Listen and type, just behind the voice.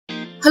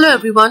Hello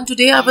everyone,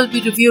 today I will be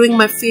reviewing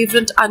my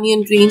favorite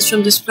onion range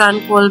from this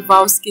brand called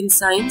Wow Skin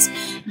Science.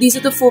 These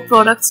are the 4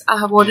 products I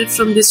have ordered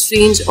from this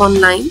range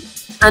online,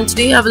 and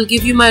today I will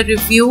give you my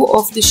review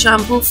of the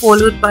shampoo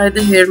followed by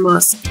the hair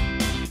mask.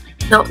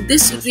 Now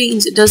this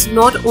range does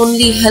not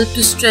only help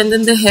to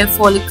strengthen the hair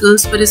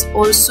follicles but is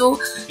also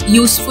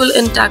useful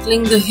in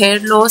tackling the hair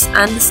loss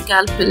and the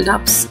scalp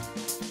buildups.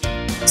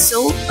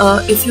 So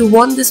if you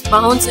want this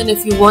bounce and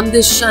if you want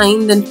this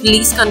shine, then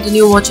please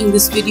continue watching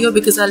this video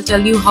because I'll tell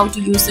you how to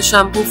use the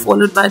shampoo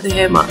followed by the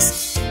hair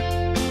mask.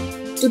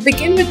 To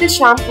begin with the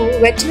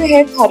shampoo, wet your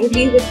hair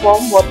thoroughly with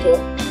warm water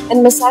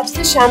and massage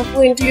the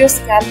shampoo into your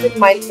scalp with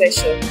mild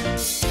pressure.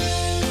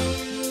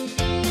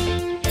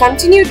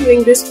 Continue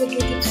doing this for 2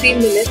 to 3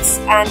 minutes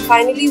and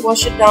finally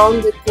wash it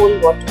down with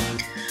cold water.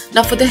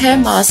 Now for the hair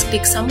mask,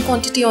 take some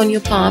quantity on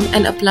your palm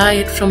and apply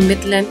it from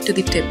mid-length to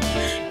the tip.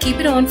 Keep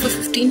it on for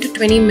 15 to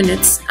 20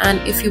 minutes, and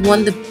if you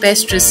want the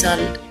best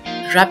result,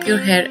 wrap your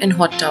hair in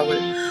hot towel.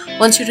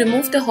 Once you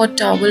remove the hot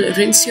towel,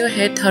 rinse your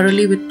hair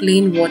thoroughly with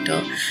plain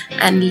water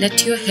and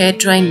let your hair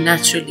dry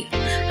naturally,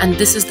 and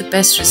this is the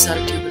best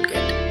result you will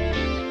get.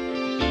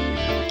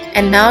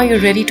 And now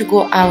you're ready to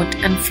go out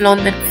and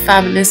flaunt that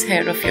fabulous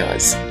hair of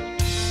yours.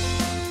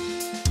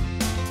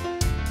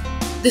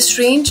 This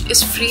range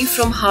is free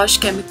from harsh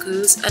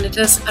chemicals and it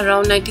has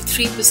around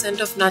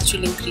 93% of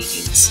natural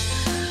ingredients.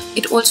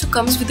 It also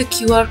comes with a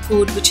QR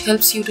code which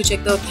helps you to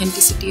check the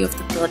authenticity of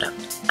the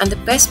product. And the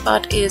best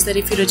part is that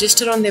if you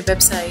register on their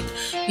website,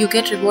 you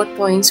get reward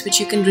points which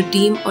you can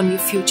redeem on your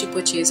future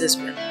purchase as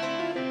well.